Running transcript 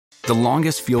The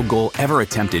longest field goal ever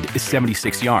attempted is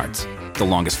 76 yards. The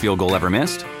longest field goal ever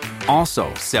missed?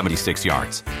 Also 76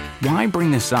 yards. Why bring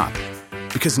this up?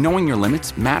 Because knowing your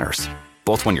limits matters,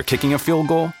 both when you're kicking a field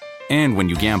goal and when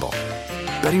you gamble.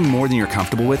 Betting more than you're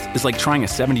comfortable with is like trying a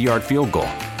 70-yard field goal.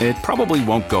 It probably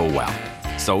won't go well.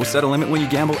 So set a limit when you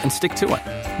gamble and stick to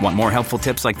it. Want more helpful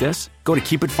tips like this? Go to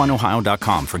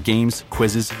keepitfunohio.com for games,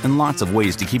 quizzes, and lots of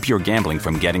ways to keep your gambling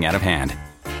from getting out of hand.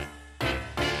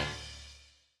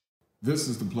 This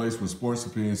is the place where sports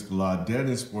opinions collide. Dead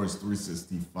in Sports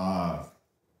 365.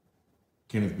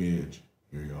 Kenneth Midge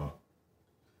here, y'all.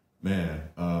 Man,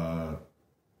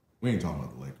 we ain't talking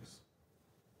about the Lakers.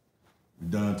 We're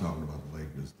done talking about the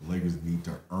Lakers. The Lakers need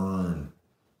to earn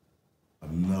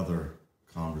another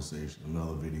conversation,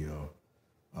 another video.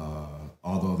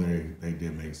 Although they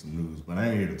did make some news, but I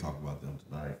ain't here to talk about them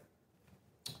tonight.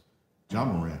 Ja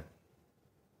Morant.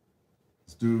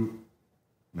 This dude,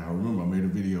 now remember I made a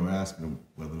video asking him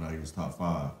whether or not he was top 5.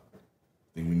 I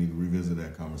think we need to revisit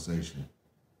that conversation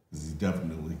because he's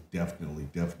definitely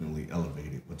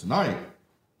elevated. But tonight,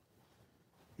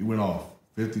 he went off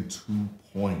 52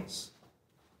 points.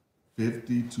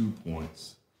 52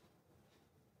 points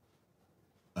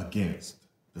against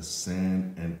the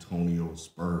San Antonio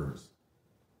Spurs.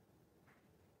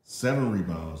 7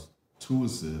 rebounds, 2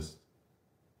 assists,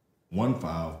 1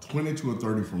 foul, 22 of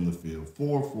 30 from the field,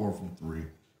 4-4 from 3,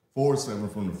 4-7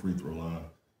 from the free throw line.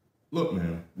 Look,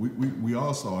 man, we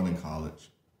all saw it in college.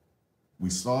 We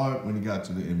saw it when he got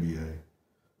to the NBA.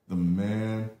 The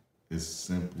man is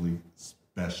simply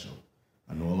special.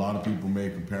 I know a lot of people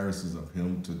made comparisons of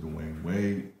him to Dwayne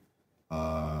Wade,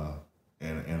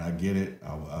 and I get it.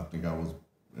 I think I was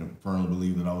firmly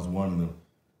believe that I was one of them,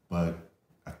 but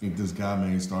I think this guy,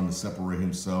 man, he's starting to separate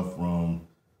himself from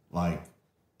like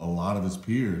a lot of his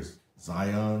peers.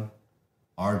 Zion,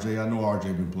 RJ. I know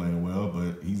RJ been playing well,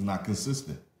 but he's not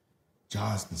consistent.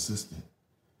 Ja's consistent.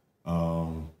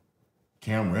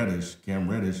 Cam Reddish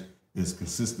is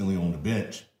consistently on the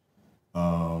bench.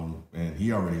 And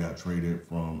he already got traded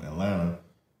from Atlanta.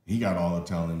 He got all the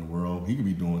talent in the world. He could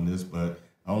be doing this, but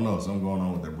I don't know. Something going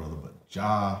on with that brother. But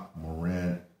Ja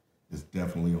Morant is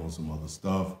definitely on some other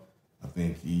stuff. I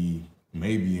think he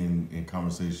may be in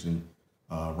conversation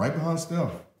right behind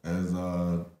Steph as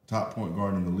a top point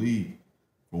guard in the league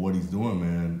for what he's doing,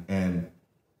 man. And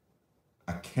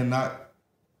I cannot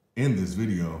end this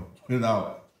video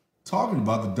without talking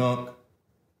about the dunk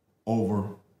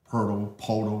over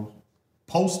Poetl,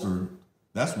 poster,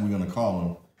 that's what we're going to call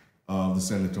him, of the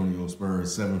San Antonio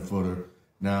Spurs, 7-footer.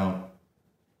 Now,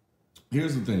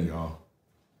 here's the thing, y'all.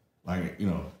 Like, you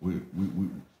know,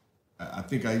 I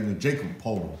think Jakob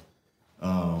Poetl,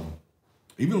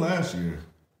 even last year,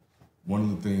 one of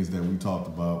the things that we talked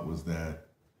about was that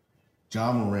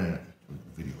Ja Morant,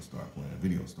 video started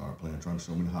playing, trying to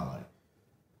show me the highlight.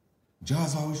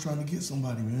 Ja's always trying to get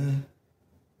somebody, man.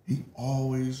 He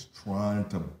always trying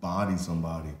to body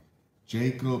somebody.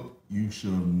 Jakob, you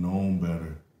should have known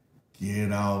better.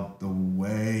 Get out the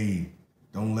way.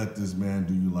 Don't let this man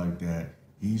do you like that.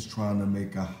 He's trying to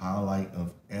make a highlight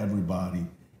of everybody,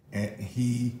 and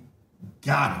he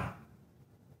got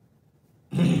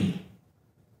him.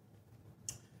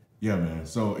 Yeah, man.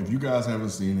 So if you guys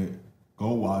haven't seen it,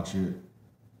 go watch it.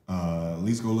 At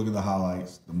least go look at the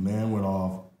highlights. The man went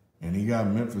off, and he got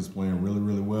Memphis playing really,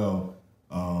 really well.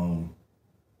 And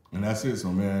that's it.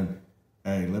 So, man,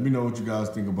 hey, let me know what you guys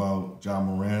think about Ja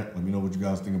Morant. Let me know what you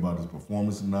guys think about his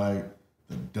performance tonight,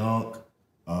 the dunk,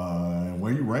 and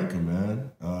where you rank him,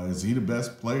 man. Is he the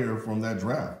best player from that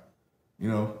draft? You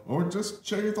know, or just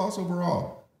share your thoughts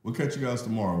overall. We'll catch you guys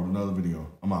tomorrow with another video.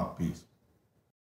 I'm out. Peace.